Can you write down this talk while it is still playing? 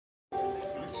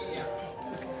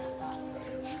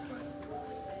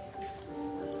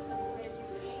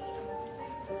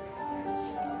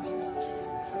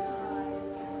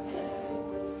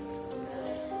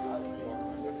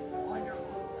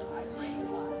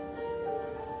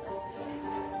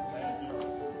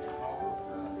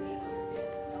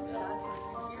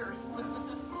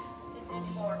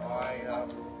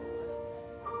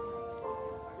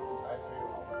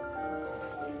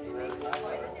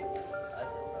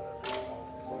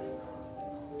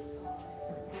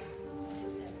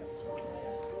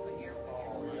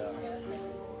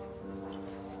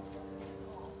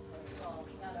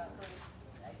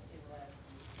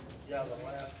on the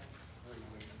left.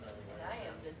 And I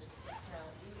am just now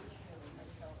feeling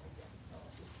myself again.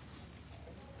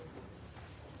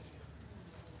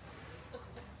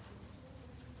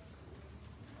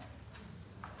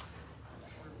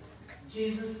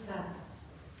 Jesus says,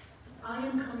 I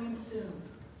am coming soon.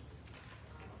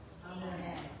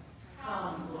 Amen.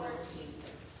 Come, Lord Jesus.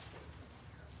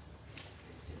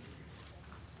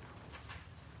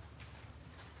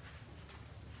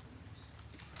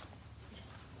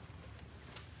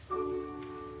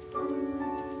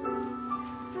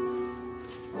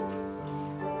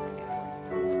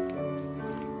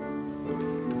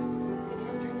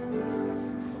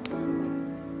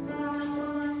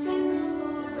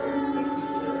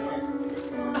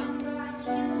 What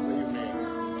do you mean?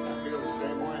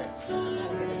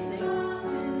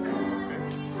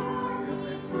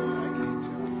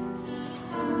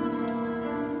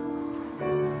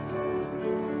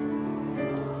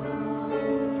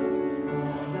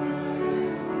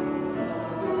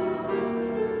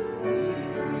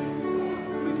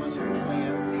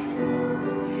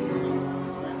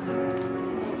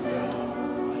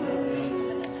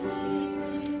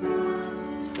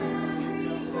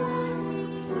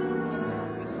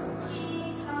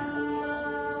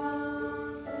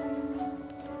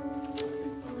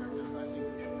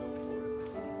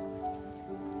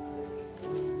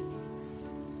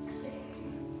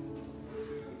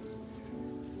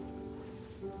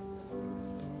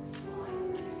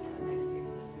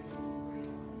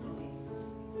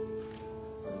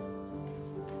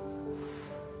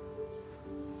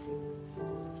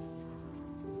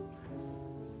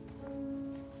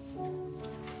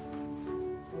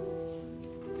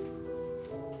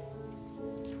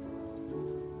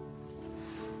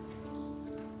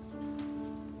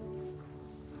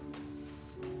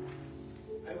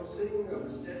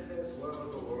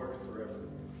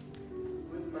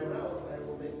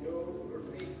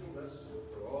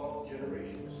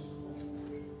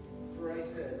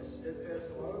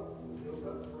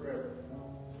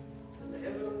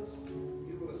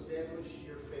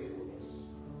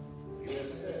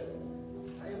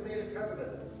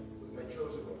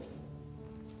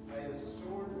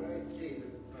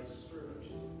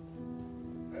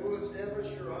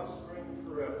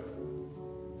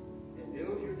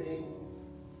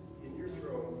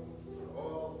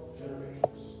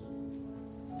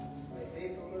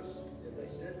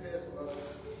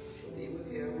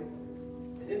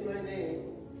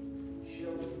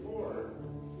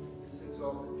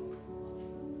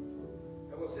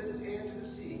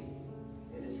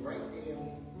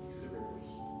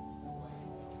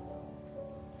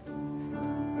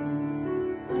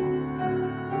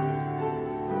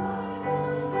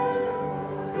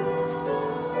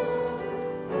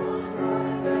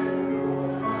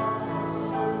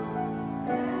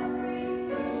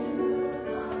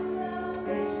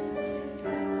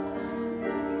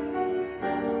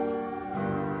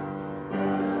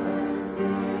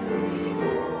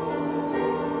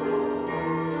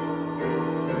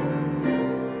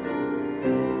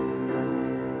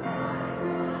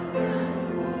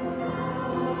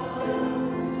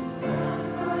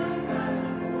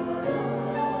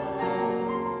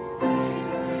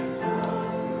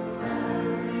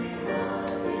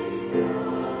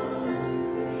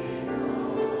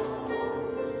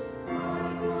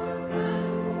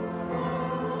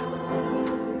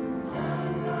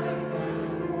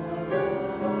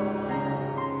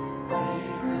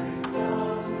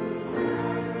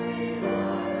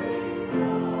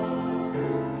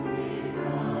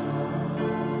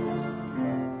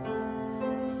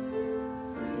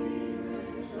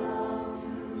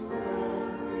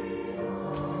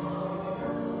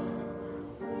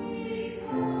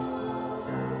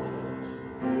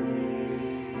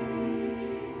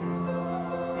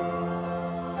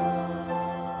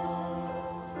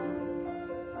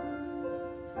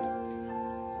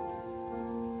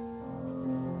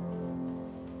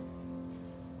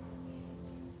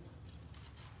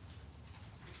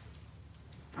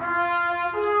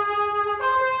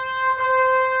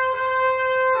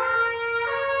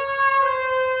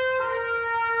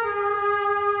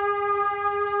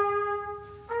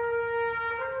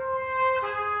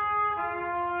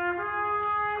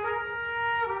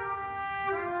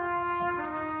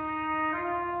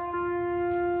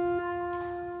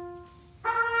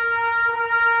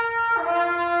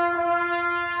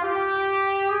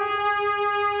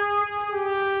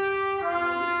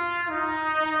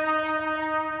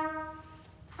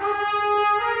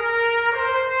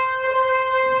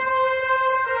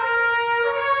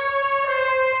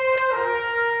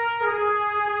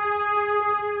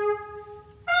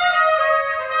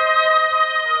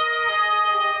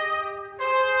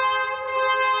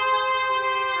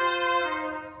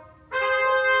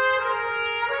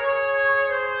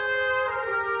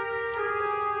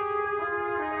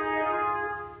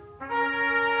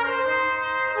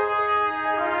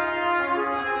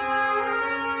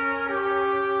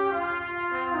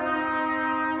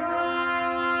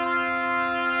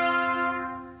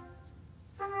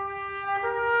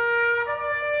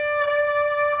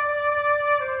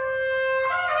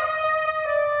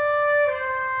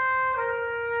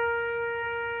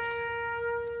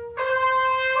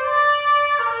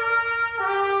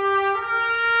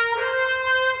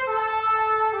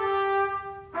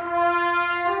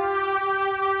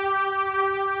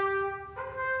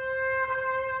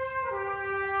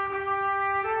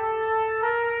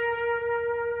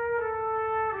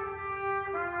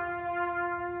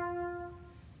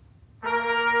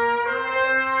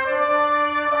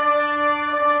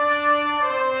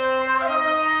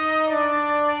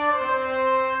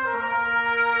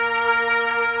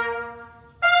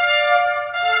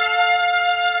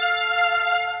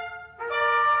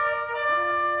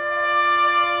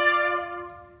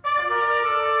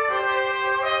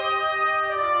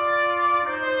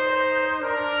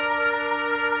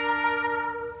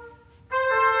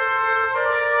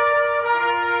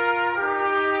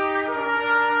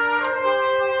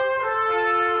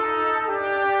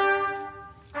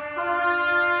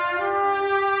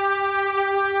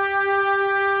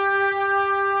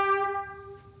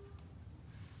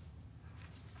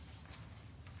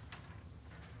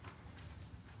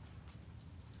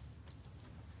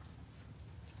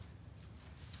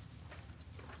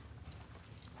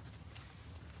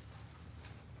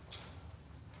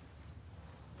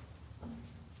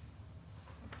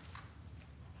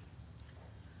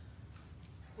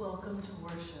 Welcome to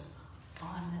worship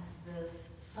on this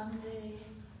Sunday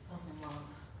of love.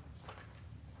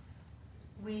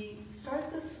 We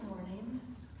start this morning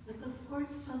with the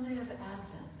fourth Sunday of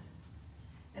Advent,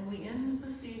 and we end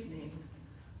this evening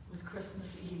with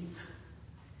Christmas Eve.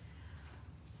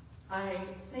 I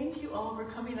thank you all for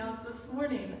coming out this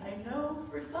morning. I know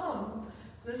for some,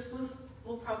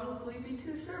 will probably be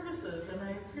 2 services, and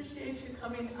I appreciate you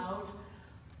coming out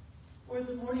for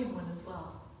the morning one as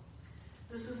well.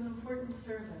 This is an important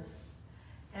service,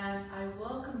 and I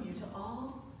welcome you to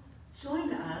all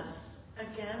join us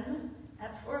again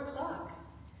at 4 o'clock,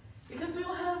 because we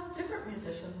will have different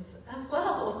musicians as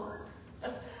well.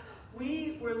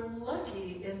 We were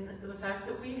lucky in the fact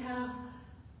that we have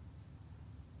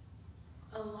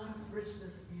a lot of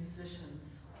richness of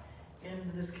musicians in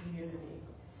this community.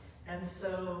 And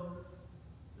so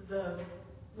the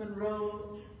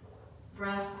Monroe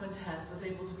Brass Quintet was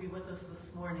able to be with us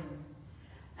this morning.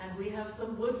 And we have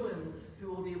some woodwinds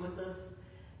who will be with us,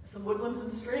 some woodwinds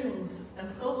and strings and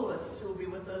soloists who will be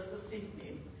with us this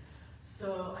evening.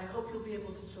 So I hope you'll be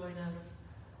able to join us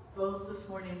both this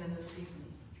morning and this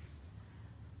evening.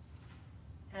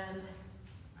 And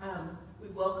we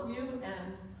welcome you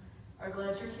and are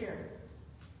glad you're here.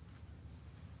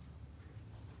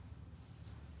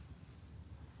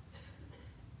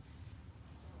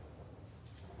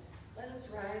 Let us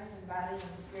rise in body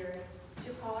and spirit to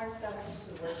call ourselves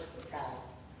to the worship of God.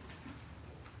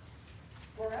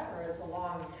 Forever is a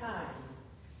long time.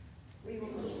 We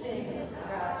will sing of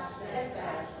God's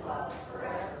steadfast love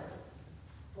forever.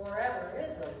 Forever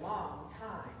is a long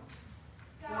time.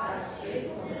 God's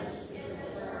faithfulness is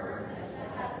as firm as the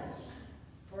heavens.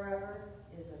 Forever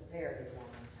is a very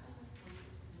long time.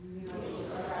 We will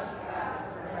trust God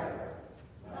forever.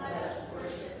 Let us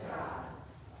worship God.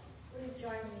 Please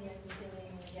join me in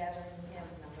singing Gathering Hymn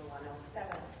number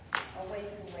 107,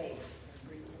 Awake, Awake, and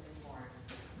Breathe in the Morn.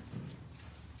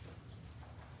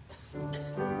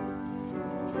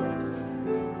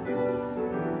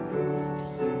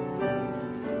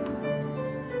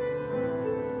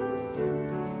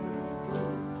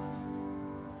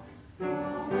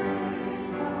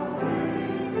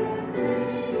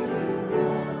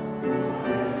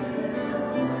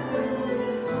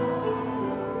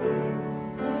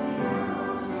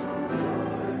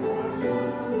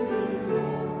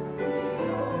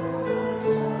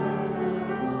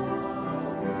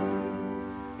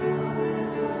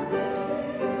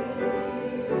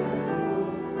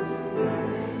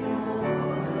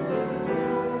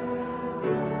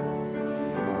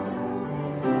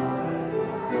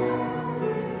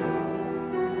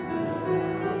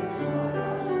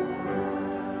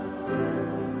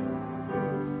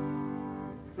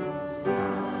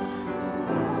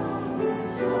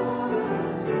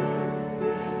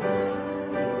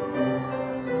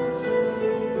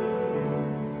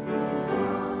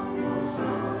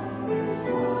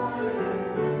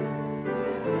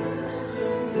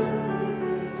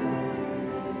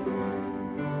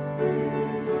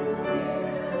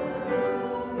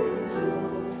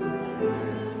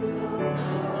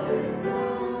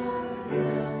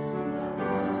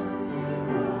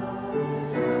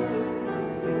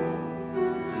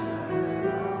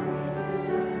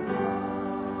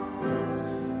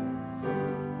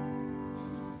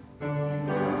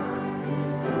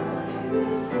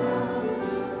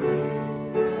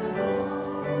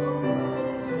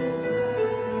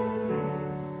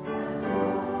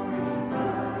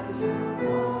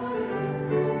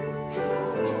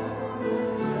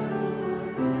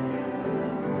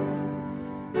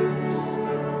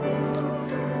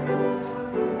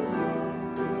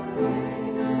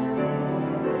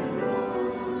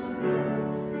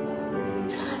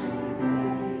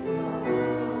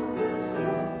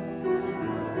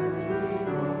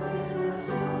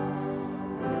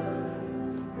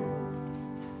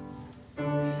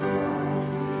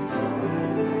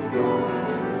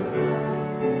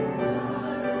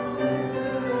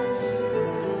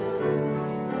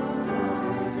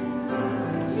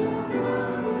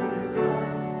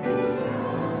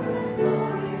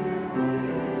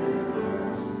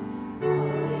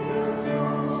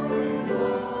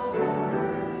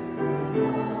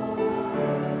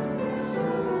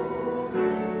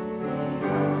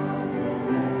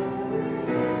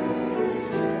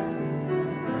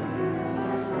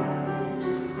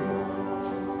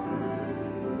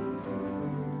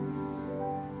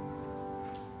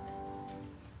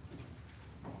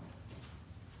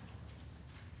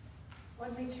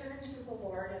 When we turn to the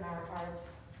Lord in our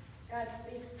hearts, God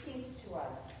speaks peace to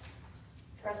us.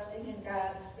 Trusting in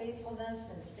God's faithfulness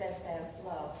and steadfast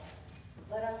love,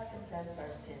 let us confess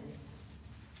our sin.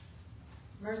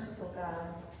 Merciful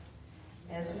God,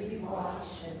 as we watch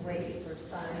and wait for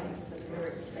signs of your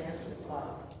expansive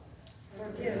love,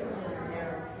 forgive our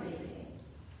narrow thinking.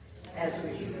 As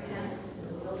we repent in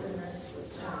the wilderness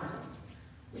with John,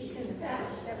 we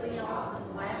confess that we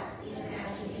often lack the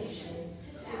imagination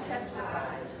to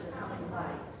testify to the coming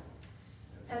light.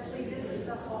 As we visit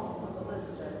the home of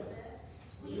Elizabeth,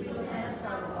 we lament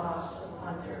our loss of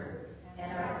wonder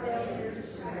and our failure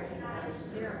to recognize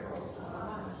miracles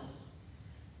among us.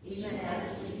 Even as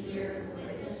we hear the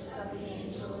witness of the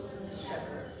angels and the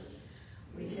shepherds,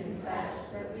 we confess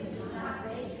that we do not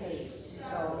make haste to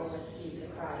go and see the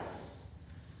Christ.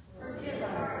 Forgive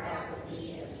our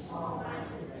apathy and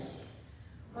small-mindedness.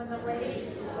 When the wait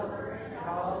is over and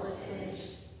all is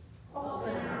finished,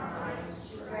 open our minds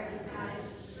to recognize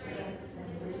the strength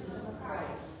and wisdom of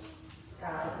Christ,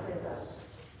 God with us.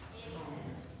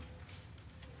 Amen.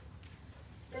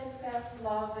 Steadfast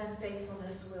love and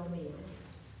faithfulness will meet.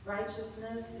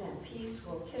 Righteousness and peace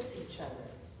will kiss each other.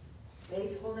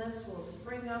 Faithfulness will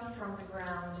spring up from the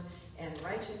ground, and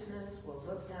righteousness will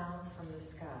look down from the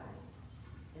sky.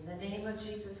 In the name of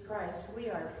Jesus Christ, we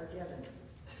are forgiven.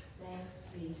 Thanks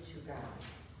be to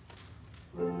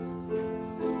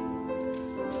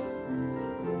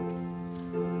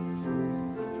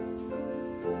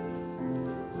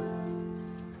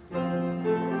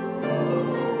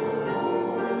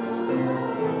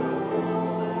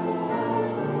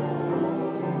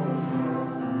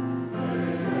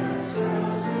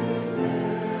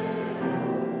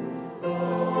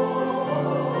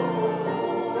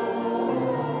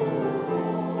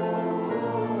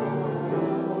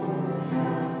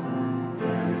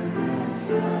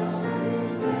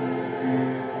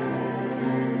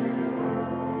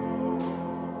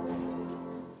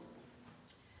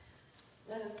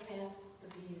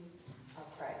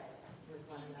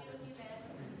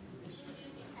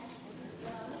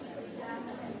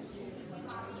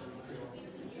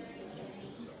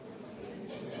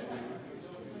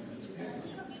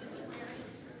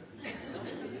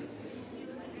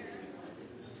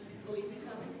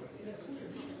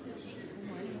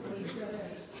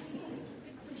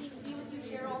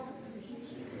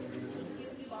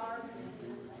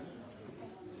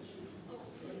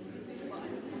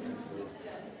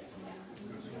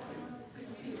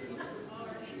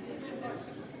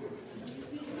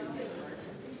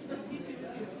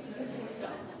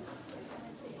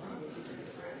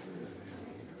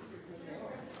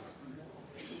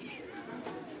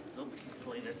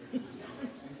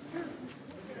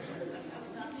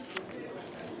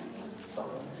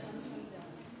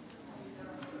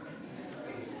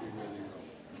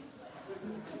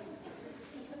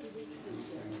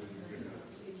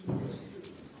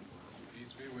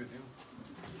Peace be with you.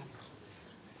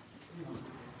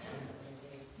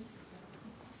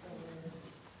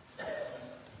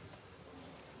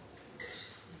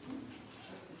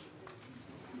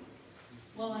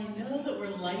 Well, I know that we're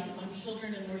light on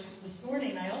children in worship this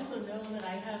morning. I also know that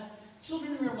I have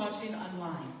children who are watching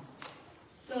online.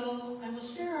 So I will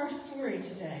share our story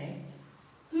today,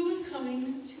 Who is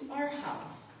Coming to Our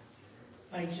House,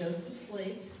 by Joseph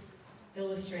Slate,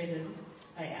 illustrated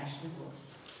by Ashley Wolf.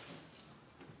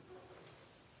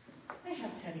 I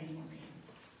have Teddy and Maureen.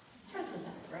 That's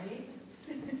enough, right?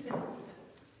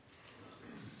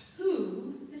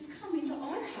 Who is coming to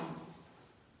our house?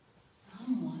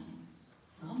 Someone,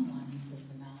 says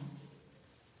the mouse.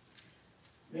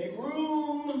 Make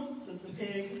room, says the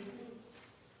pig.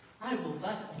 I will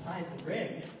butt aside the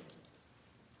rig.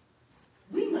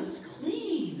 We must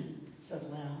clean, said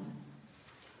Lamb.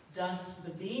 Dust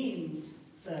the beams,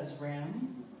 says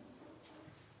Ram.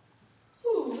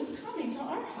 Who is coming to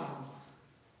our house?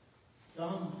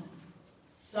 Someone,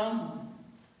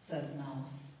 says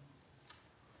Mouse.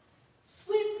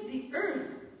 Sweep the earth,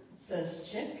 says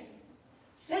Chick.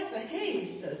 Stack the hay,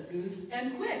 says Goose,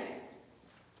 and quick.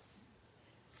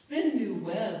 Spin new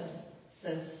webs,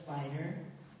 says Spider.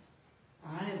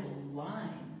 I will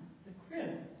line the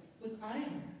crib with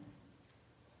iron.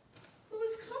 Who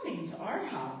is coming to our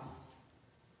house?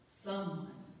 Someone,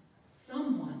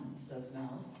 says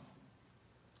Mouse.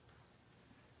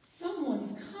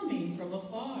 Someone's coming from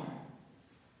afar.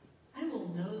 I will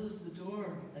nose the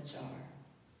door ajar.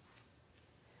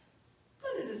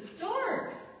 But it is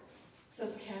dark,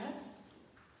 says Cat.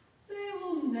 They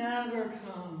will never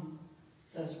come,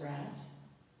 says Rat.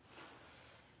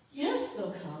 Yes,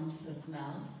 they'll come, says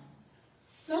Mouse.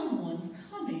 Someone's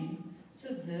coming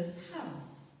to this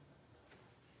house.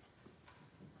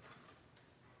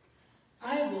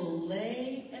 I will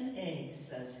lay an egg,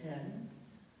 says Hen.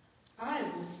 I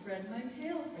will spread my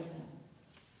tail for them.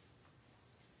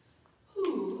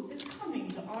 Who is coming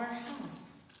to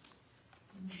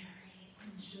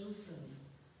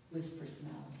whispers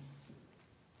Mouse.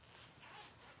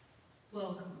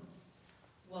 Welcome,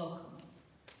 welcome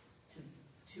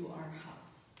to our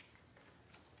house.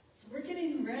 So we're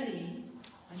getting ready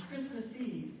on Christmas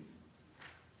Eve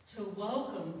to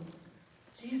welcome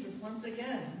Jesus once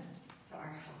again to our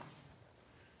house.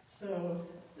 So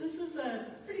this is a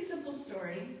pretty simple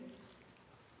story,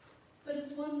 but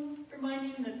it's one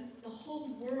reminding that the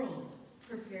whole world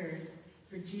prepared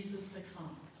for Jesus to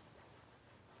come.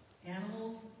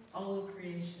 Animals, all of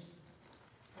creation.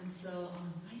 And so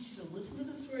I invite you to listen to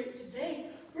the story. Today,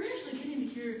 we're actually getting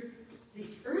to hear the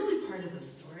early part of the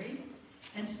story.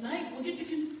 And tonight, we'll get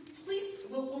to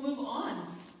we'll move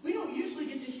on. We don't usually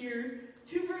get to hear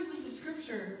 2 verses of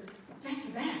scripture back to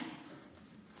back.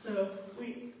 So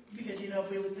because if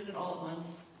we did it all at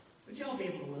once, would you all be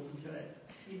able to listen to it?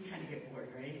 You'd kind of get bored,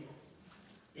 right?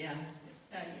 Yeah,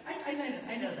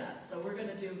 I know that. So we're going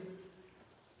to do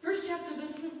first chapter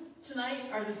this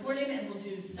morning, and we'll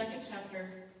do second chapter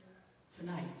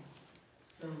tonight.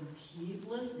 So keep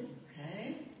listening,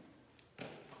 okay?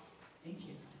 Thank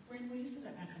you. Bryn, will you sit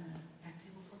that back on the back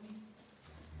table for me?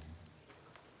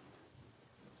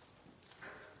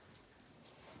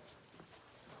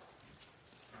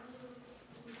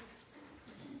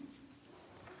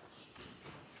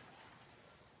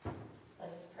 Let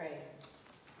us pray.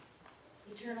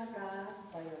 Eternal God,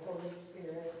 by your Holy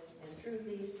Spirit, and through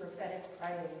these prophetic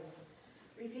writings,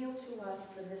 reveal to us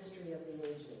the mystery of the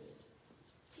ages.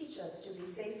 Teach us to be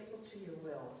faithful to your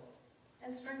will,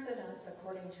 and strengthen us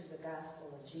according to the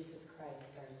gospel of Jesus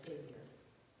Christ, our Savior.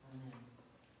 Amen.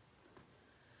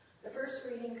 The first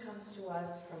reading comes to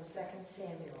us from 2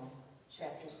 Samuel,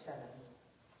 chapter 7.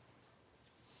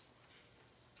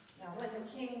 Now when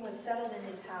the king was settled in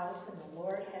his house, and the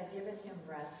Lord had given him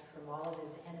rest from all of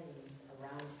his enemies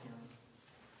around him,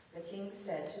 the king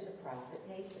said to the prophet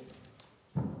Nathan,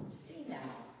 "See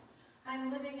now,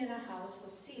 I'm living in a house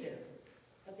of cedar,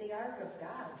 but the ark of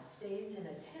God stays in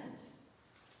a tent."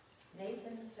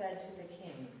 Nathan said to the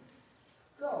king,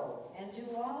 "Go and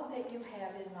do all that you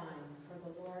have in mind, for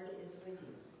the Lord is with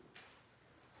you."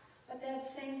 But that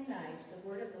same night, the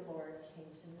word of the Lord came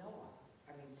to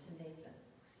Nathan.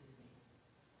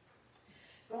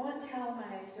 "Go and tell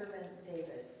my servant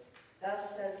David,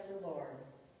 thus says the Lord,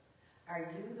 are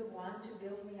you the one to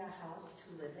build me a house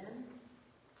to live in?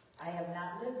 I have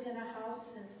not lived in a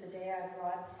house since the day I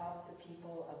brought up the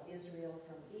people of Israel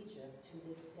from Egypt to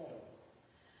this day.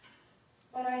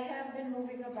 But I have been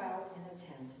moving about in a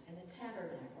tent and a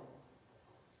tabernacle.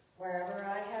 Wherever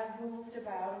I have moved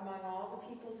about among all the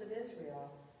peoples of Israel,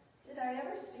 did I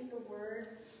ever speak a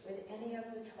word with any of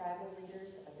the tribal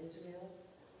leaders of Israel,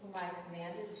 whom I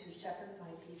commanded to shepherd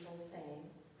my people,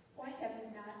 saying, why have you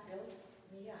not built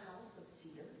me a house of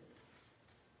cedar?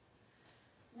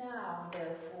 Now,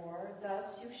 therefore,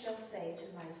 thus you shall say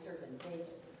to my servant David,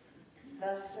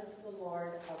 thus says the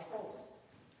Lord of hosts,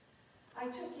 I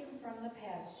took you from the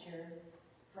pasture,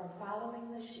 from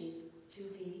following the sheep, to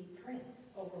be prince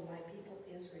over my people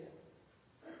Israel.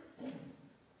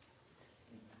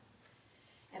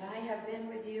 And I have been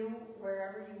with you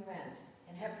wherever you went,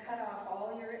 and have cut off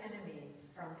all your enemies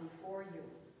from before you.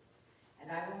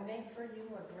 And I will make for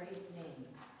you a great name,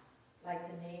 like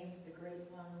the name of the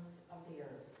great ones of the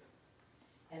earth.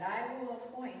 And I will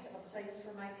appoint a place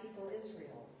for my people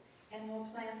Israel, and will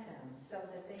plant them so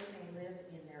that they may live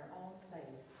in their own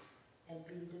place, and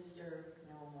be disturbed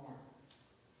no more.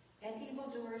 And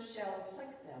evildoers shall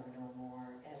afflict them no more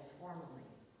as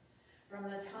formerly, from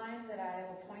the time that I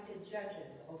have appointed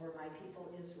judges over my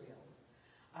people Israel.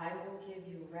 I will give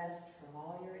you rest from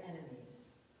all your enemies.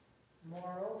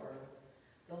 Moreover,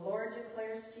 the Lord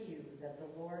declares to you that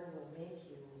the Lord will make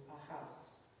you a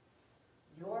house.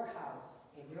 Your house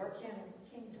and your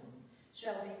kingdom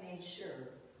shall be made sure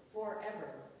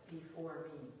forever before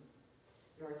me.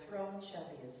 Your throne shall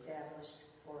be established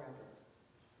forever.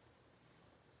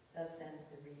 Thus ends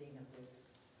the reading of this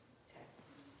text.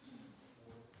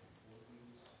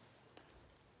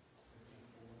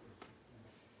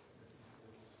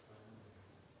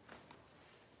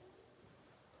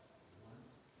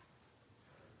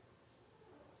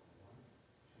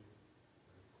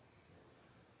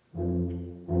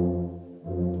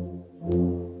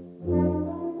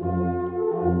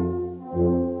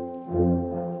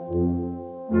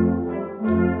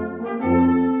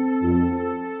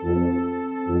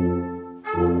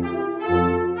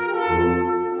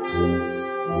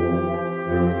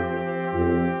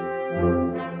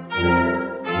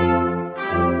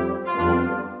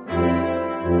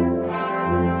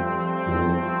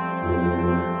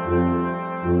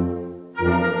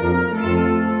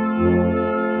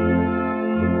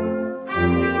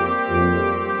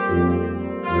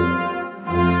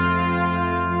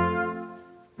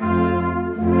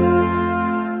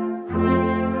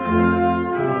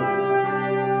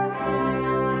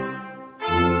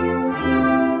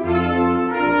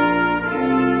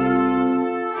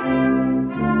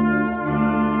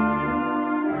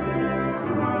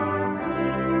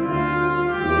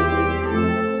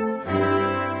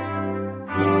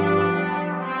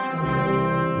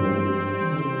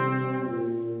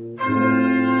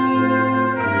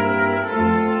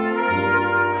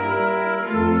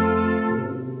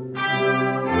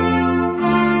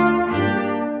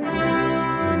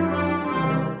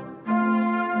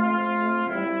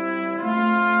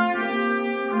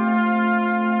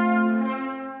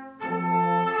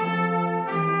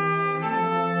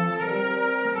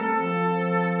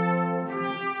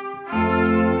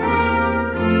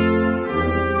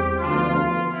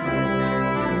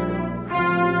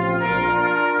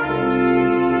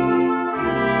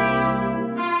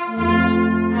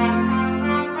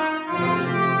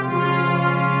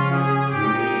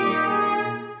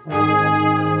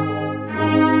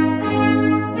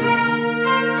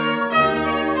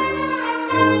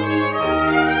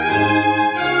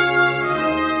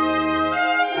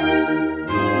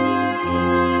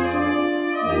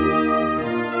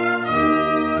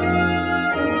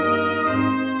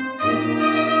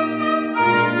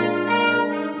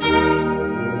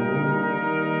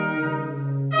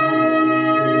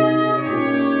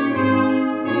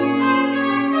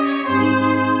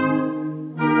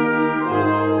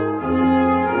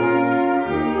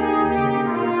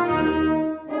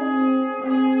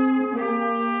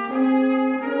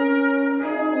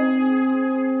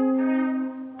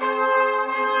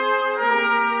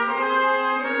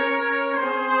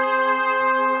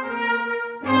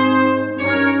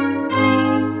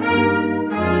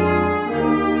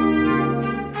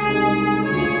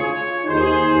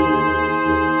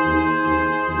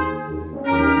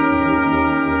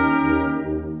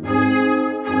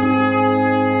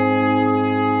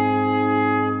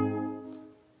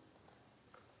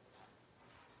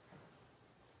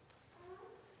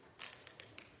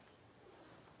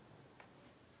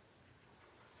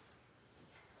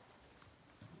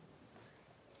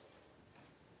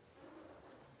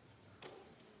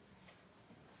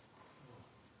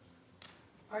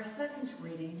 Our second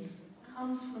reading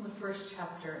comes from the first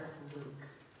chapter of Luke.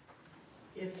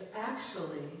 It's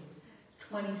actually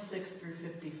 26 through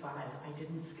 55. I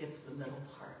didn't skip the middle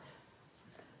part.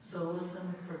 So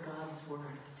listen for God's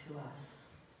word to us.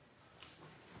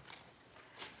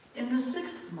 In the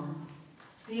 6th month,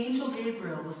 the angel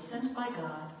Gabriel was sent by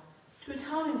God to a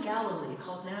town in Galilee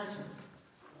called Nazareth,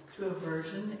 to a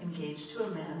virgin engaged to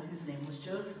a man whose name was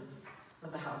Joseph,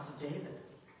 of the house of David.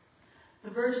 The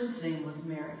virgin's name was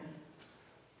Mary.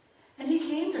 And he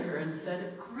came to her and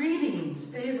said, "Greetings,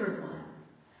 favored one,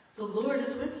 the Lord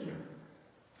is with you."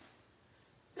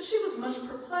 But she was much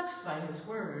perplexed by his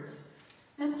words,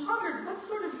 and pondered what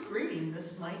sort of greeting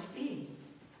this might be.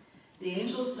 The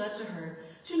angel said to her,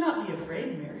 "Do not be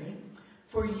afraid, Mary,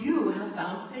 for you have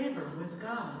found favor with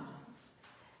God.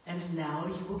 And now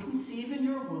you will conceive in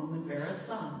your womb and bear a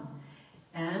son,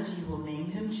 and you will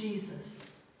name him Jesus.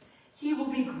 He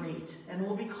will be great and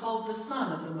will be called the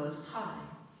Son of the Most High.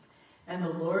 And the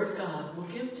Lord God will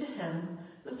give to him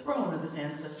the throne of his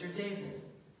ancestor David.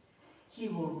 He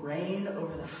will reign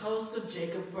over the house of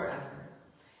Jacob forever,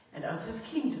 and of his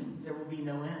kingdom there will be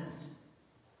no end."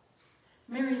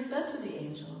 Mary said to the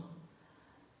angel,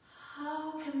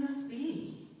 "How can this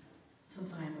be,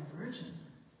 since I am a virgin?"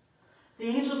 The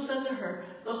angel said to her,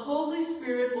 "The Holy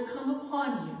Spirit will come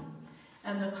upon you,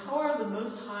 and the power of the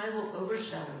Most High will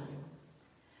overshadow you.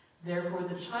 Therefore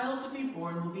the child to be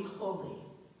born will be holy.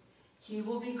 He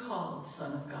will be called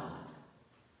Son of God.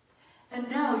 And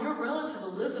now your relative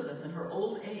Elizabeth, in her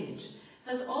old age,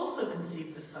 has also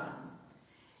conceived a son.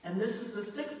 And this is the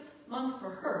 6th month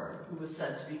for her who was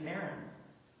said to be barren.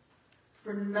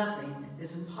 For nothing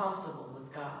is impossible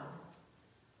with God."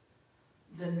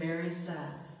 Then Mary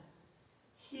said,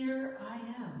 "Here I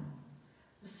am,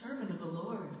 the servant of the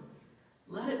Lord.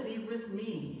 Let it be with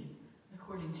me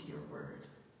according to your word."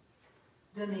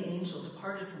 Then the angel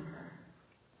departed from her.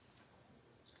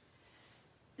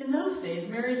 In those days,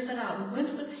 Mary set out and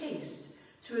went with haste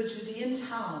to a Judean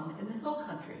town in the hill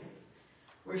country,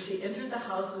 where she entered the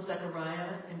house of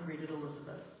Zechariah and greeted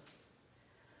Elizabeth.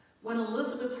 When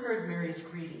Elizabeth heard Mary's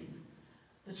greeting,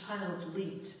 the child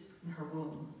leaped in her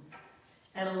womb.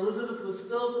 And Elizabeth was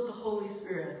filled with the Holy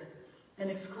Spirit and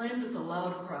exclaimed with a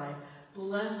loud cry,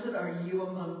 "Blessed are you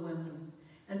among women,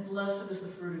 and blessed is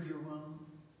the fruit of your womb.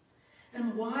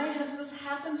 And why has this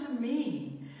happened to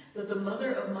me, that the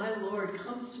mother of my Lord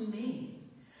comes to me?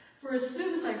 For as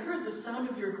soon as I heard the sound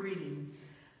of your greeting,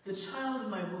 the child in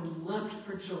my womb leapt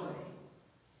for joy.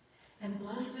 And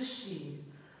blessed is she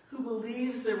who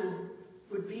believes there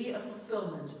would be a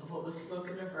fulfillment of what was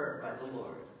spoken to her by the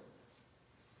Lord."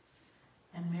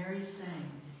 And Mary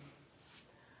sang,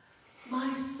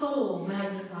 "My soul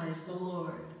magnifies the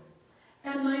Lord,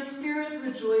 and my spirit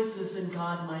rejoices in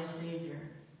God my Savior.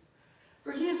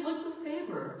 For he has looked with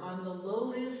favor on the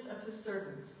lowliest of his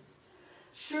servants.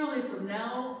 Surely from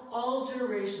now all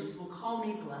generations will call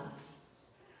me blessed.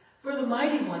 For the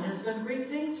Mighty One has done great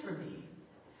things for me,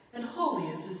 and holy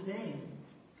is his name.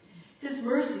 His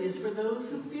mercy is for those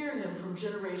who fear him from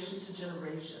generation to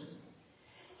generation.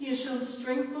 He has shown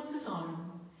strength with his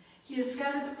arm. He has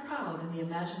scattered the proud in the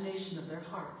imagination of their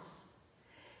hearts.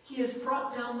 He has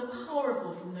brought down the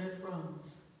powerful from their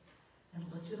thrones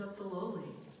and lifted up the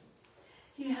lowly.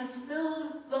 He has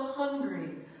filled the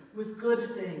hungry with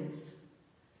good things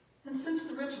and sent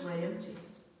the rich away empty.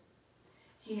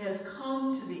 He has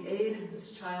come to the aid of his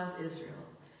child Israel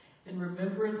in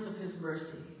remembrance of his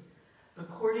mercy,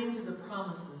 according to the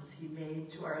promises he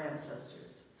made to our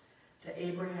ancestors, to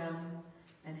Abraham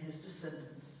and his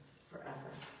descendants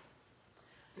forever."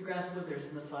 The grass withers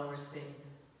and the flowers fade,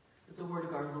 but the word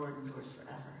of our Lord endures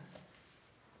forever.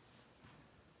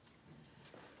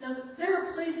 Now, there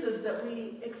are places that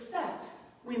we expect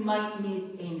we might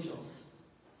meet angels.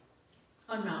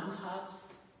 On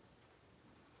mountaintops,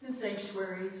 in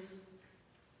sanctuaries,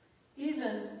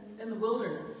 even in the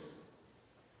wilderness.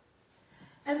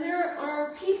 And there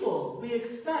are people we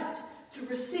expect to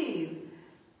receive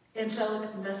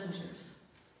angelic messengers.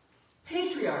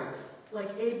 Patriarchs like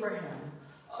Abraham,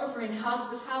 offering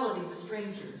hospitality to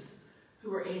strangers who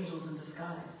were angels in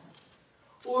disguise.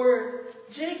 Or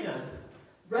Jacob,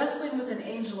 wrestling with an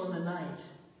angel in the night,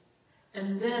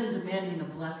 and then demanding a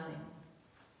blessing.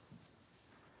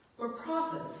 Or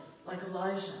prophets like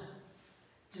Elijah,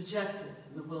 dejected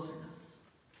in the wilderness.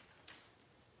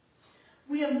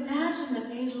 We imagine that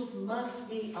angels must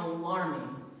be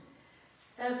alarming,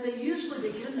 as they usually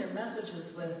begin their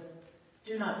messages with,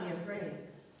 "Do not be afraid."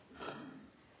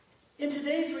 In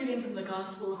today's reading from the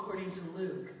Gospel according to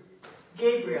Luke,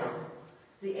 Gabriel,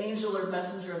 the angel or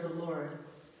messenger of the Lord,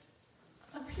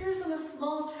 appears in a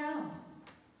small town.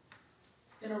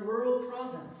 in a rural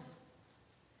province,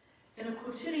 in a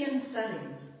quotidian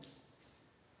setting,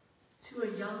 to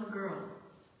a young girl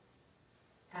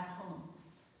at home.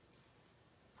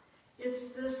 It's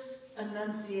this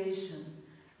annunciation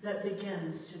that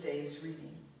begins today's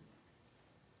reading.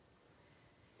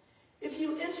 If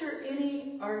you enter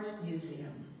any art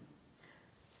museum,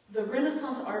 the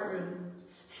Renaissance art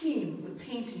rooms teem with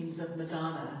paintings of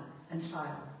Madonna and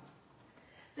Child.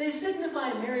 They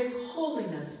signify Mary's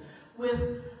holiness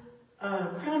with a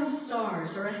crown of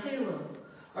stars or a halo,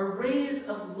 or rays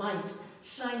of light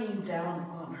shining down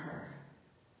on her.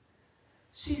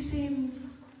 She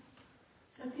seems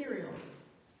ethereal,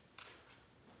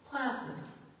 placid,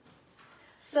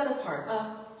 set apart,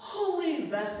 a holy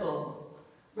vessel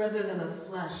rather than a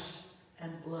flesh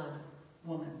and blood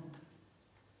woman.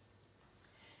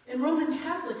 In Roman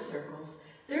Catholic circles,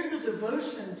 there's a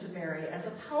devotion to Mary as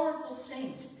a powerful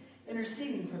saint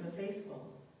interceding for the faithful.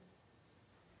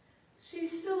 She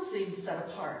still seems set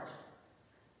apart,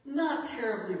 not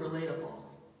terribly relatable,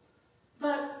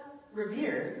 but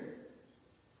revered.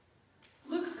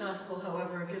 Luke's gospel,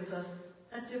 however, gives us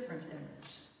a different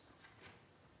image.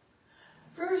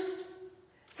 First,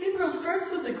 Gabriel starts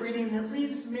with a greeting that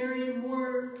leaves Mary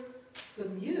more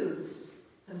bemused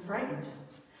than frightened.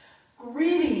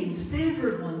 Greetings,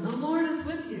 favored one, the Lord is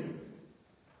with you.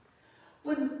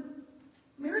 When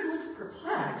Mary looks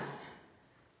perplexed,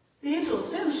 the angel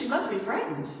assumes she must be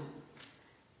frightened.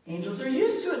 Angels are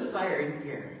used to inspiring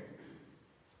fear.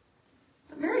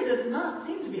 But Mary does not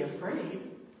seem to be afraid.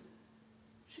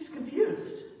 She's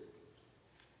confused.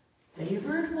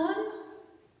 Favored one?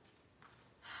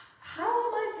 How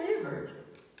am I favored?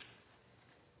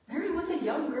 Mary was a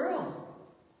young girl,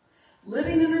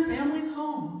 living in her family's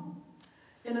home,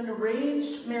 in an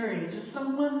arranged marriage to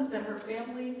someone that her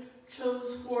family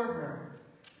chose for her,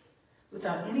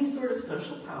 without any sort of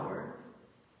social power,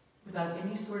 without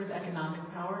any sort of economic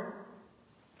power,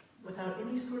 without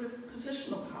any sort of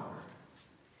positional power.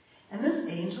 And this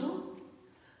angel,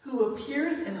 who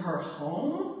appears in her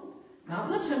home,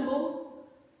 not in the temple,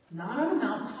 not on a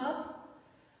mountaintop,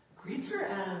 greets her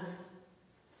as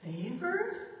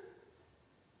favored?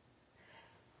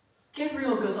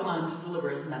 Gabriel goes on to deliver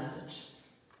his message.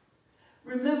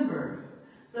 Remember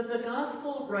that the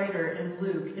gospel writer in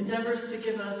Luke endeavors to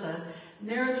give us a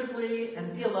narratively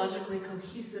and theologically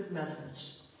cohesive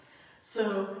message.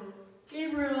 So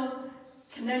Gabriel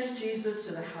connects Jesus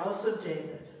to the house of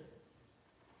David.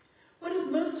 What is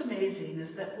most amazing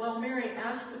is that while Mary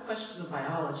asks the question of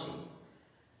biology,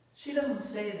 she doesn't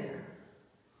stay there,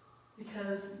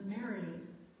 because Mary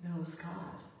knows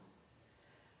God.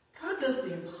 God does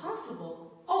the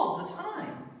impossible all the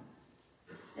time.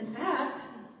 In fact,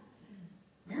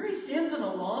 Mary stands in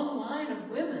a long line of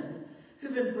women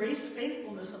who've embraced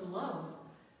faithfulness and love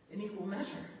in equal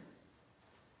measure.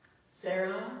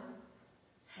 Sarah,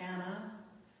 Hannah,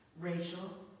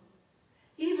 Rachel,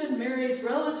 even Mary's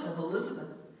relative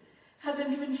Elizabeth have been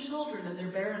given children in their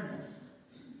barrenness.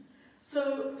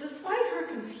 So despite her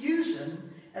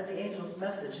confusion at the angel's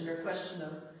message and her question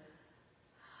of,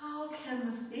 how can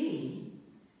this be?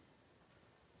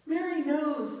 Mary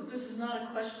knows that this is not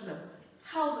a question of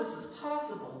how this is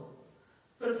possible,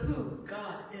 but of who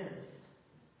God is.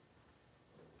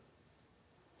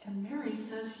 And Mary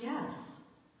says yes.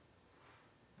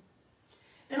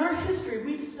 In our history,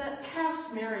 we've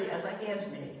cast Mary as a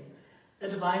handmaid, a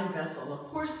divine vessel, a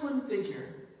porcelain figure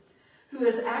who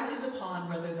is acted upon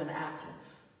rather than active.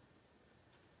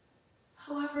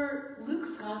 However,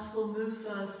 Luke's gospel moves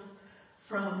us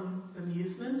from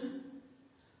amusement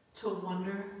to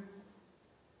wonder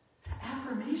to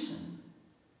affirmation.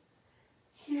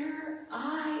 Here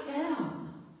I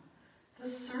am, the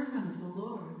servant of the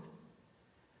Lord.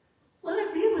 Let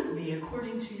it be with me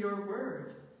according to your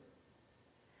word.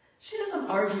 She doesn't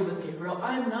argue with Gabriel,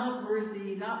 I'm not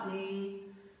worthy, not me.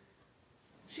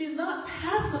 She's not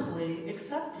passively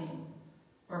accepting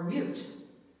or mute.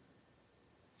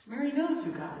 Mary knows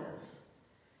who God is.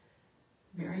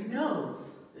 Mary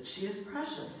knows that she is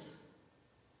precious.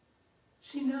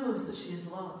 She knows that she is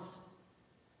loved.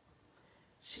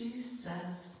 She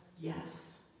says,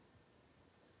 yes,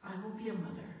 I will be a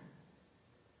mother.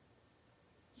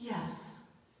 Yes,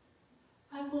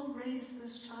 I will raise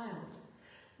this child,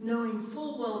 knowing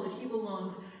full well that he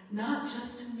belongs not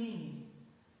just to me,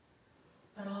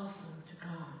 but also to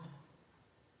God.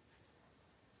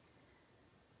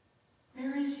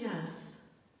 Mary's yes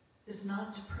is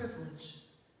not to privilege,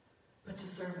 but to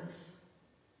service.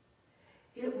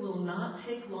 It will not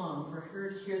take long for her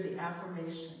to hear the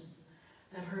affirmation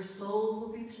that her soul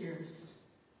will be pierced,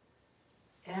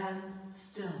 and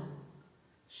still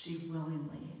she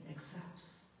willingly accepts.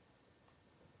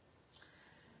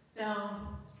 Now,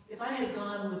 if I had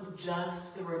gone with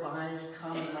just the Revised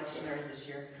Common Lectionary this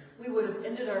year, we would have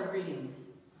ended our reading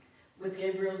with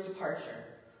Gabriel's departure,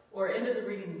 or ended the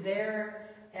reading there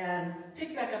and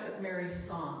picked back up at Mary's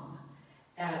song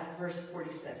at verse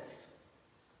 46.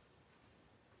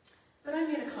 But I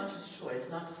made a conscious choice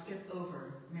not to skip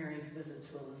over Mary's visit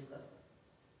to Elizabeth.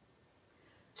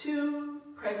 2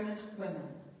 pregnant women,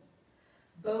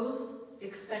 both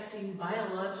expecting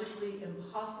biologically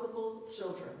impossible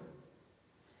children,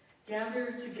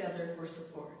 gather together for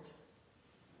support.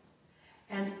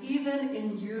 And even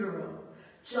in utero,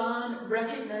 John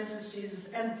recognizes Jesus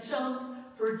and jumps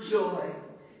for joy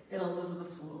in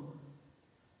Elizabeth's womb.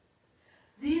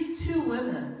 These 2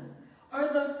 women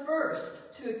are the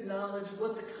first to acknowledge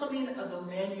what the coming of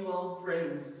Emmanuel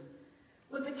brings,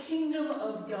 what the kingdom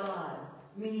of God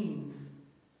means.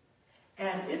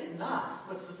 And it's not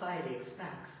what society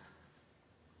expects.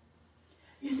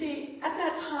 You see, at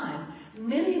that time,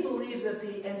 many believed that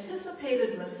the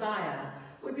anticipated Messiah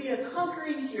would be a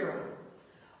conquering hero,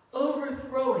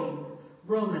 overthrowing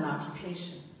Roman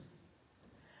occupation.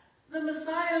 The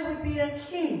Messiah would be a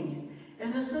king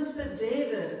in the sense that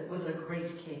David was a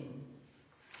great king.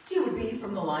 He would be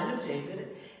from the line of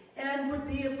David and would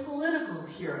be a political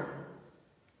hero.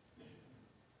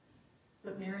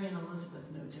 But Mary and Elizabeth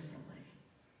know differently.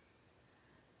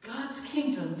 God's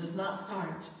kingdom does not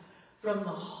start from the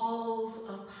halls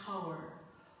of power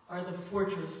or the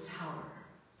fortress tower.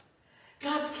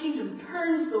 God's kingdom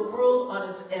turns the world on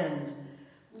its end,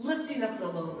 lifting up the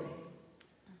lowly.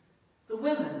 The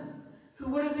women who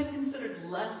would have been considered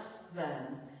less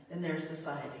than in their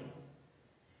society.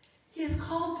 He has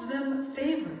called them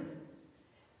favored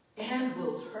and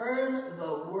will turn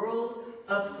the world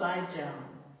upside down.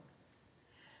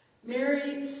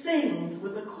 Mary sings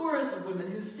with a chorus of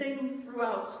women who sing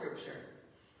throughout Scripture,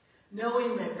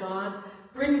 knowing that God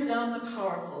brings down the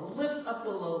powerful, lifts up the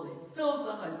lowly, fills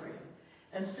the hungry,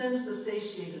 and sends the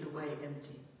satiated away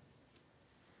empty.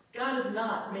 God is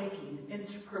not making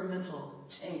incremental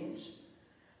change,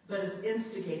 but is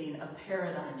instigating a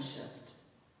paradigm shift.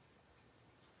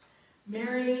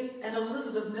 Mary and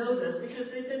Elizabeth know this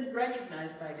because they've been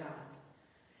recognized by God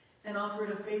and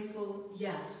offered a faithful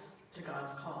yes to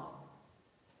God's call.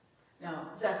 Now,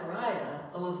 Zechariah,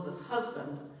 Elizabeth's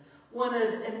husband,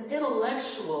 wanted an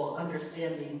intellectual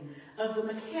understanding of the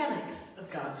mechanics of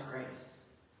God's grace.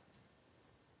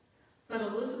 But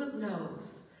Elizabeth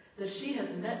knows that she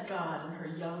has met God in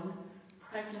her young,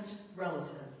 pregnant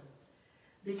relative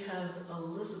because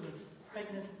Elizabeth's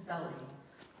pregnant belly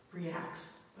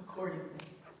reacts accordingly.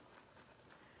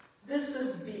 This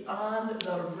is beyond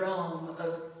the realm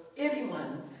of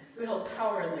anyone who held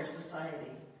power in their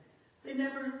society. They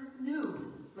never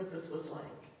knew what this was like.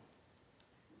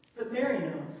 But Mary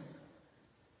knows,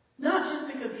 not just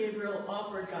because Gabriel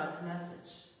offered God's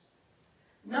message,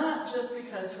 not just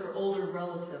because her older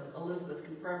relative, Elizabeth,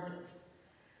 confirmed it,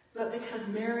 but because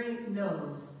Mary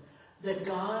knows that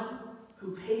God,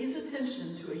 who pays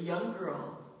attention to a young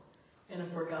girl in a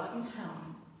forgotten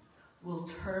town, will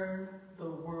turn the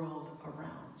world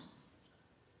around.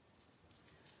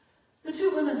 The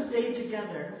 2 women stayed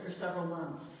together for several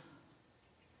months.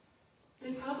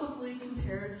 They probably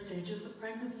compared stages of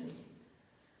pregnancy.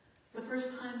 The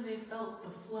first time they felt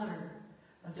the flutter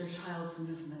of their child's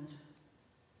movement,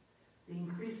 the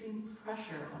increasing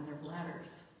pressure on their bladders,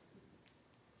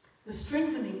 the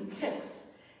strengthening kicks,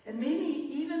 and maybe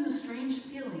even the strange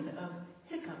feeling of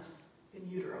hiccups in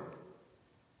utero.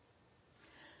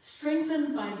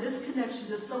 Strengthened by this connection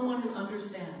to someone who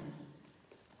understands,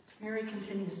 Mary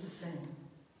continues to sing.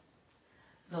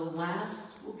 The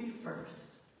last will be first,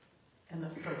 and the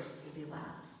first will be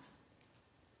last.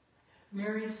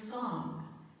 Mary's song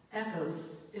echoes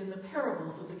in the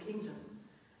parables of the kingdom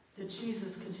that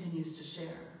Jesus continues to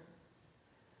share.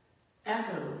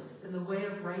 Echoes in the way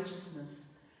of righteousness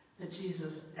that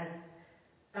Jesus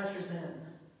ushers in.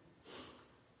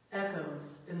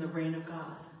 Echoes in the reign of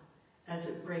God as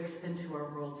it breaks into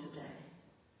our world today.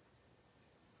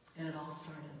 And it all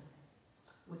started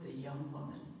with a young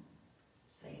woman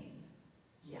saying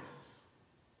yes.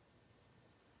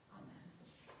 Amen.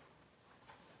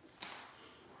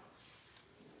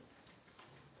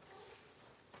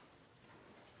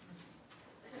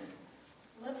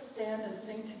 Let's stand and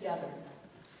sing together.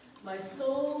 My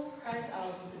soul cries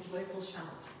out with a joyful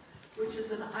shout, which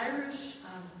is an Irish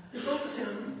folk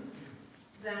tune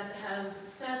that has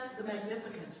set the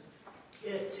Magnificat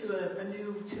to a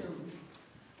new tune.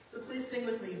 So please sing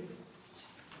with me,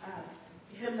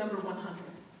 hymn number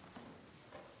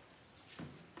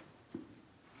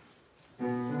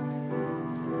 100.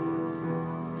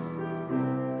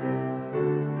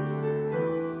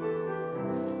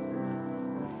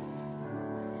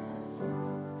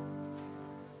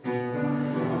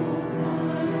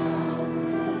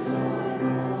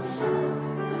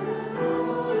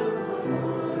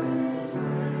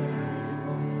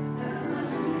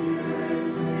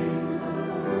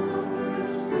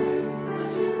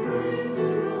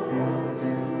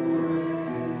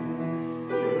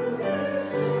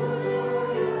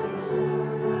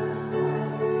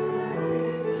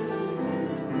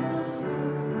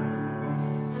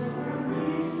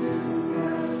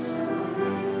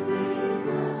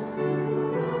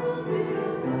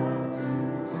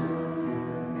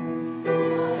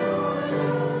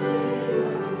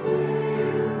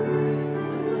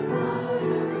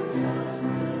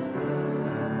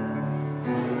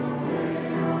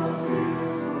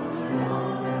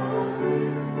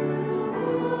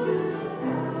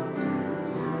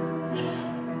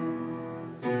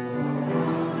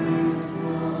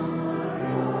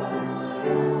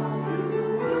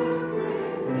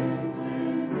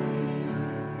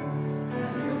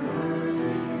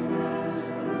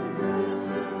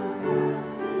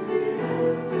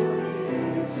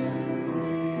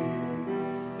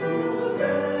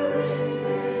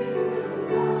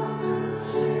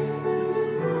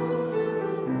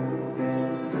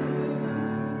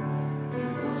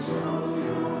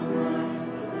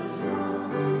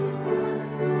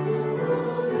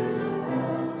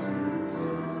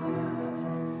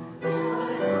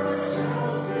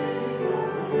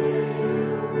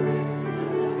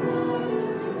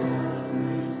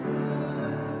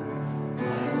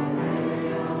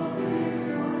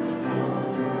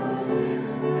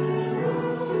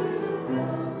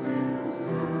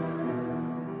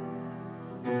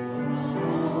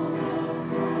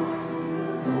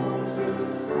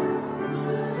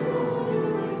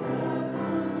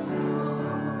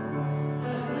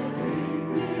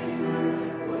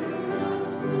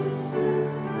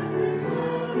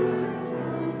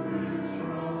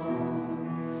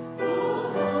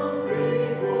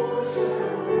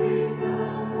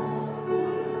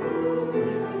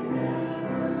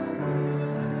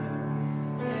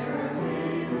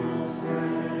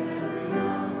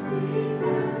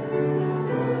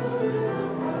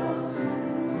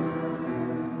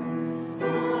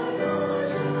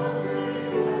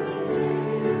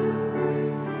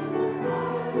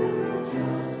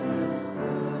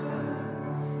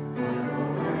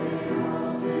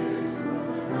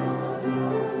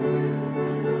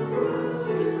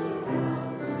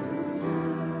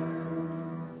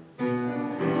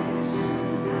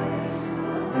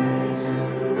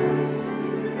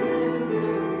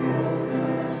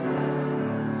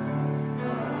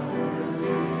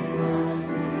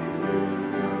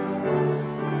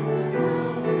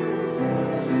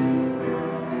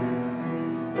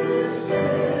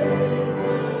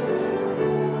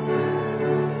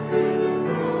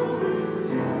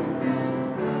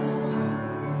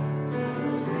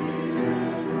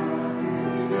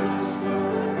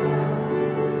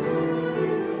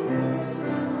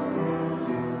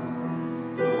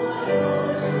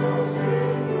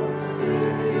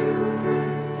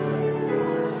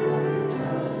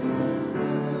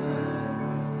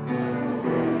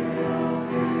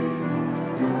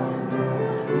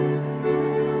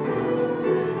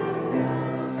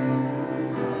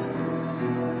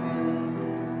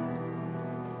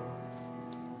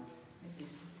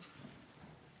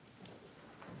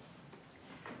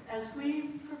 as we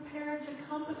prepare to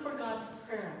come before God for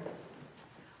prayer,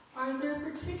 are there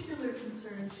particular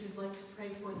concerns you'd like to pray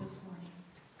for this morning?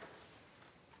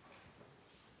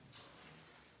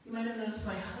 You might have noticed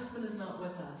my husband is not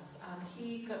with us.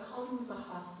 He got called into the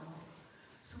hospital.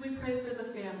 So we pray for the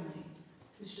family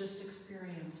who's just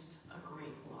experienced a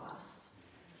great loss.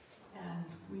 And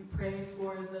we pray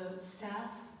for the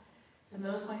staff and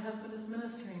those my husband is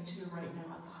ministering to right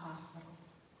now at the hospital.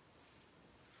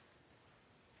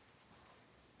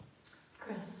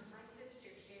 Chris. My sister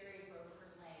Sherry broke her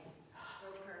leg,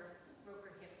 broke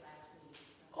her hip last week.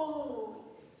 So Oh,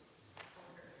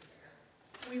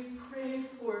 we pray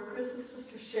for Chris's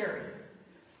sister Sherry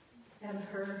and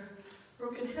her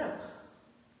broken hip.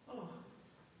 Oh.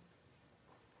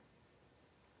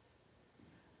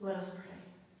 Let us pray.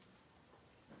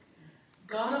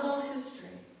 God of all history,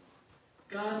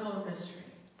 God of all mystery,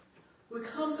 we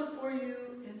come before you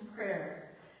in prayer,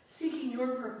 seeking your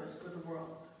purpose for the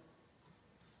world.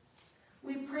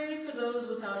 We pray for those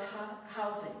without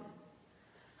housing.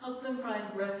 Help them find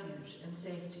refuge and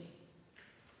safety.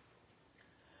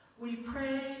 We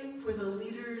pray for the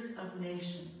leaders of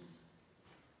nations.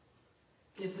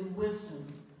 Give them wisdom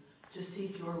to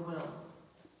seek your will.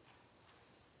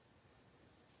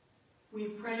 We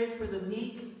pray for the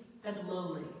meek and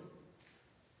lowly.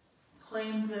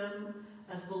 Claim them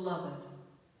as beloved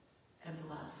and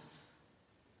blessed.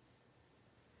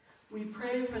 We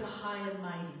pray for the high and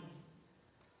mighty.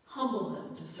 Humble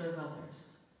them to serve others.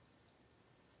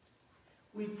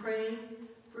 We pray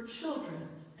for children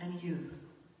and youth.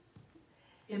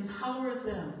 Empower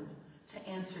them to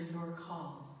answer your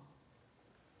call.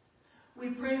 We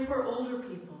pray for older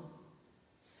people.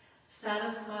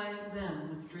 Satisfy them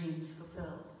with dreams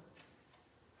fulfilled.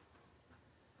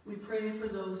 We pray for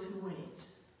those who wait.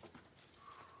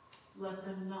 Let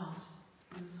them not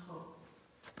lose hope.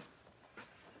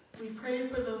 We pray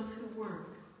for those who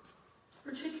work,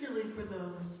 particularly for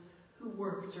those who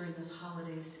work during this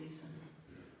holiday season.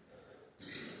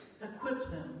 Equip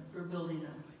them for building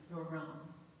up your realm.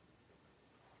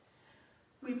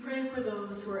 We pray for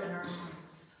those who are in our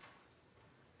hearts,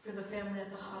 for the family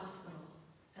at the hospital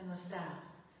and the staff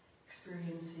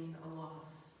experiencing a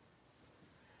loss,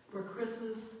 for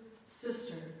Chris's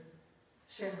sister,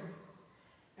 Sherry,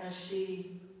 as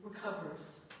she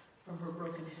recovers from her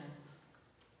broken hip.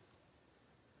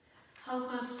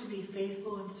 Help us to be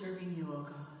faithful in serving you, O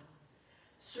God.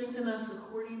 Strengthen us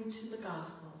according to the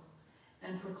gospel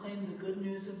and proclaim the good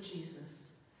news of Jesus,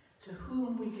 to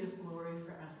whom we give glory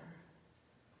forever.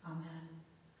 Amen.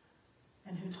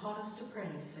 And who taught us to pray,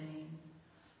 saying,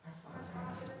 Our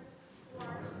Father, who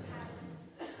art in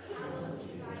heaven, hallowed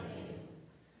be thy name.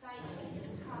 Thy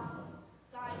kingdom come,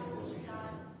 thy will be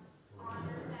done, on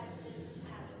earth as it is in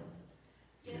heaven.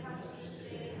 Give us this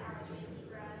day our daily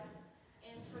bread,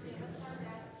 and forgive us our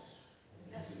debts,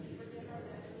 as we forgive our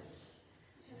debtors.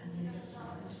 And lead us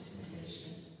not into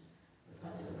temptation,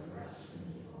 but deliver us from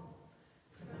evil.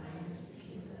 For thine is the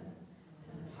kingdom,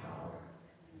 and the power,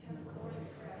 and the glory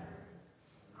forever.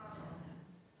 Amen.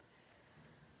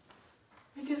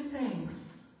 we give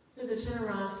thanks for the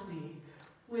generosity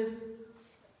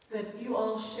that you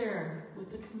all share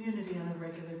with the community on a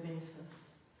regular basis,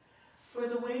 for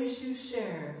the ways you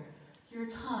share your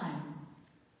time,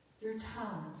 your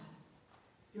talent,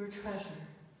 your treasure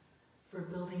for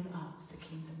building up the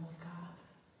kingdom of God.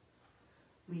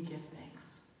 We give thanks.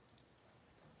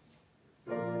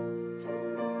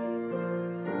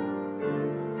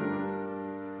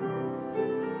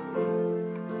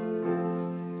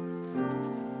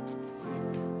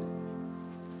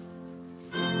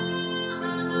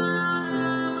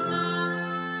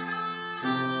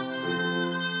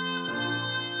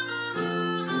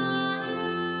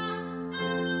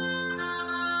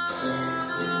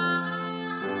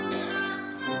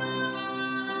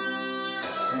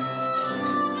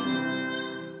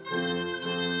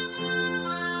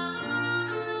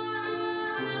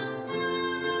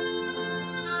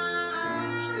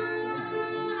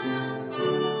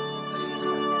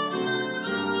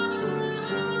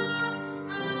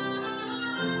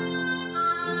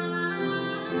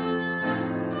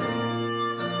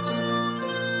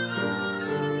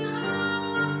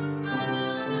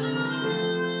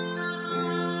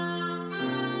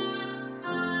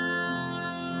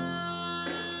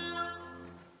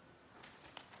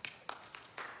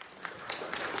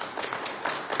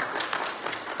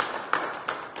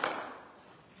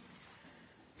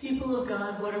 People of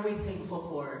God, what are we thankful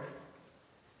for?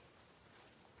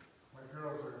 My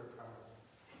girls are in town.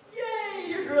 Yay,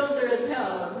 your girls are in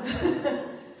town.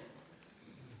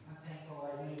 I'm thankful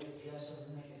I made it just to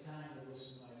make a time to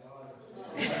listen to my daughter.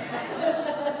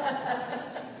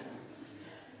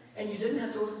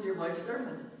 to listen to your wife's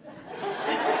sermon.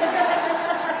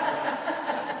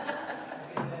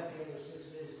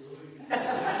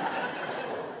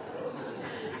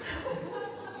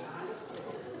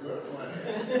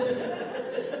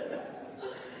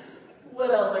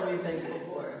 What else are we thankful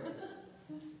for?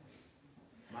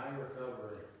 My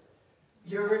recovery.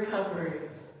 Your recovery.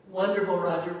 Wonderful,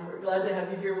 Roger. We're glad to have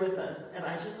you here with us. And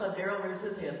I just saw Daryl raise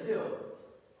his hand, too.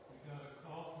 I got a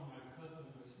call from my cousin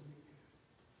this week.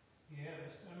 He had a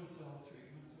stem cell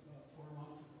treatment about 4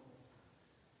 months ago.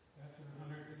 After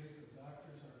 100 days, the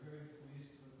doctors are very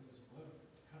pleased with his blood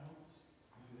counts,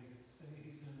 and they say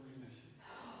he's in remission.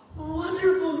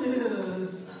 Wonderful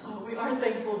news. Oh, we are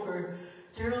thankful for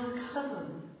Daryl's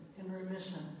cousin in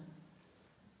remission.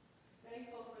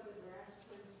 Thankful for the grass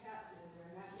twin tapped in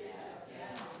there.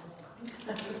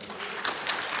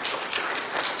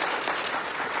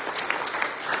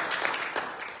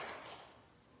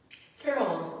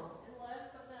 Carol. And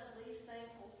last but not least,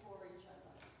 thankful for each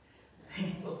other.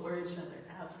 Thankful for each other,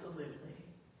 absolutely.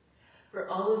 For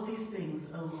all of these things,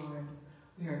 O Lord,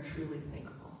 we are truly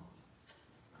thankful.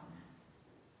 Amen.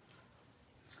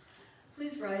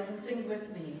 Please rise and sing with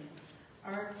me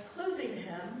our closing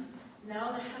hymn,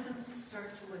 Now the Heavens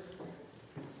Start to Whisper.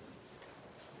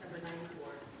 Number 94.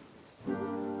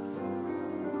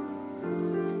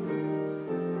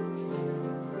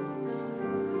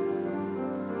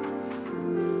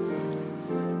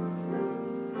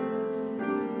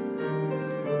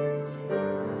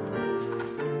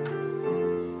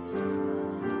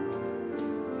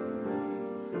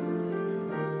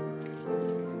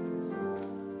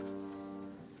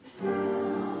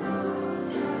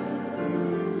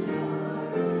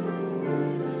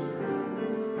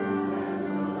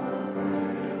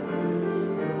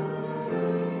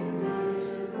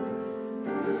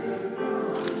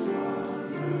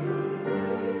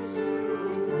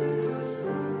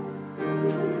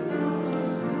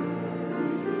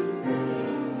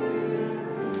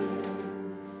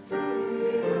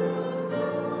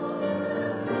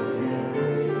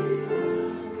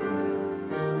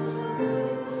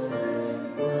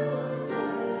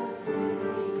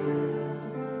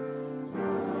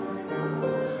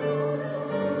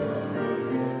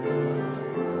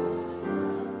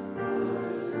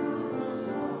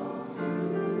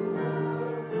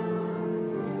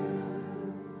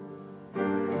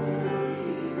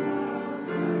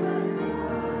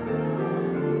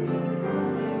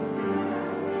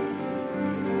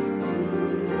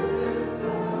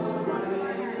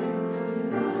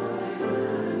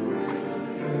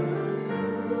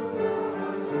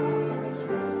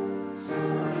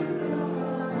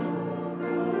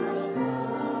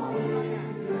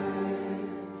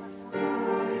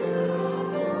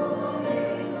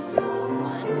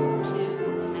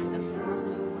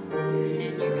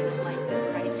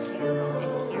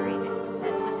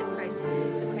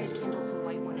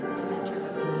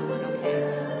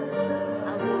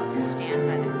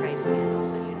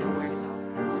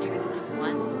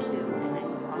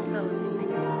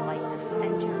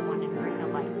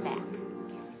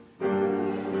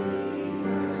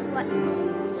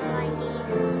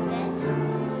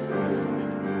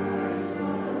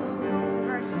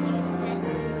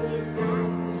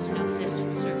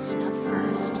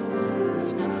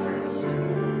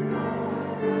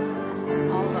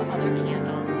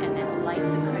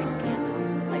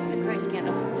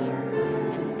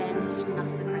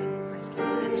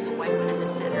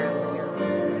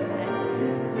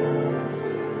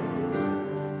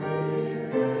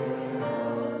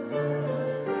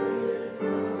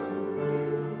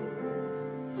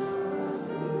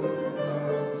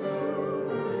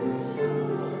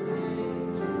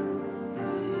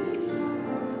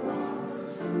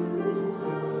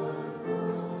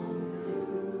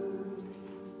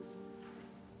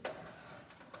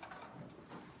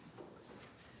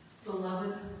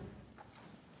 Beloved,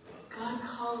 God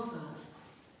calls us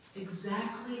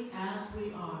exactly as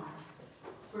we are,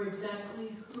 for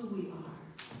exactly who we are.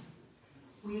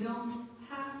 We don't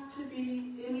have to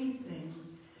be anything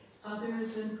other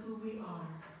than who we are.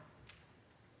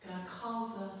 God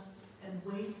calls us and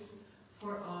waits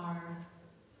for our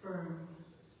firm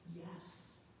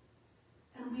yes.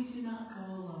 And we do not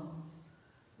go alone.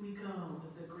 We go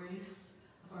with the grace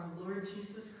of our Lord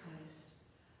Jesus Christ,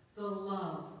 the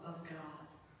love of God,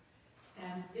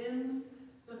 and in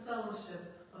the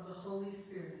fellowship of the Holy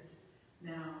Spirit,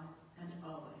 now and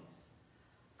always.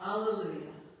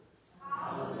 Alleluia.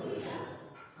 Alleluia.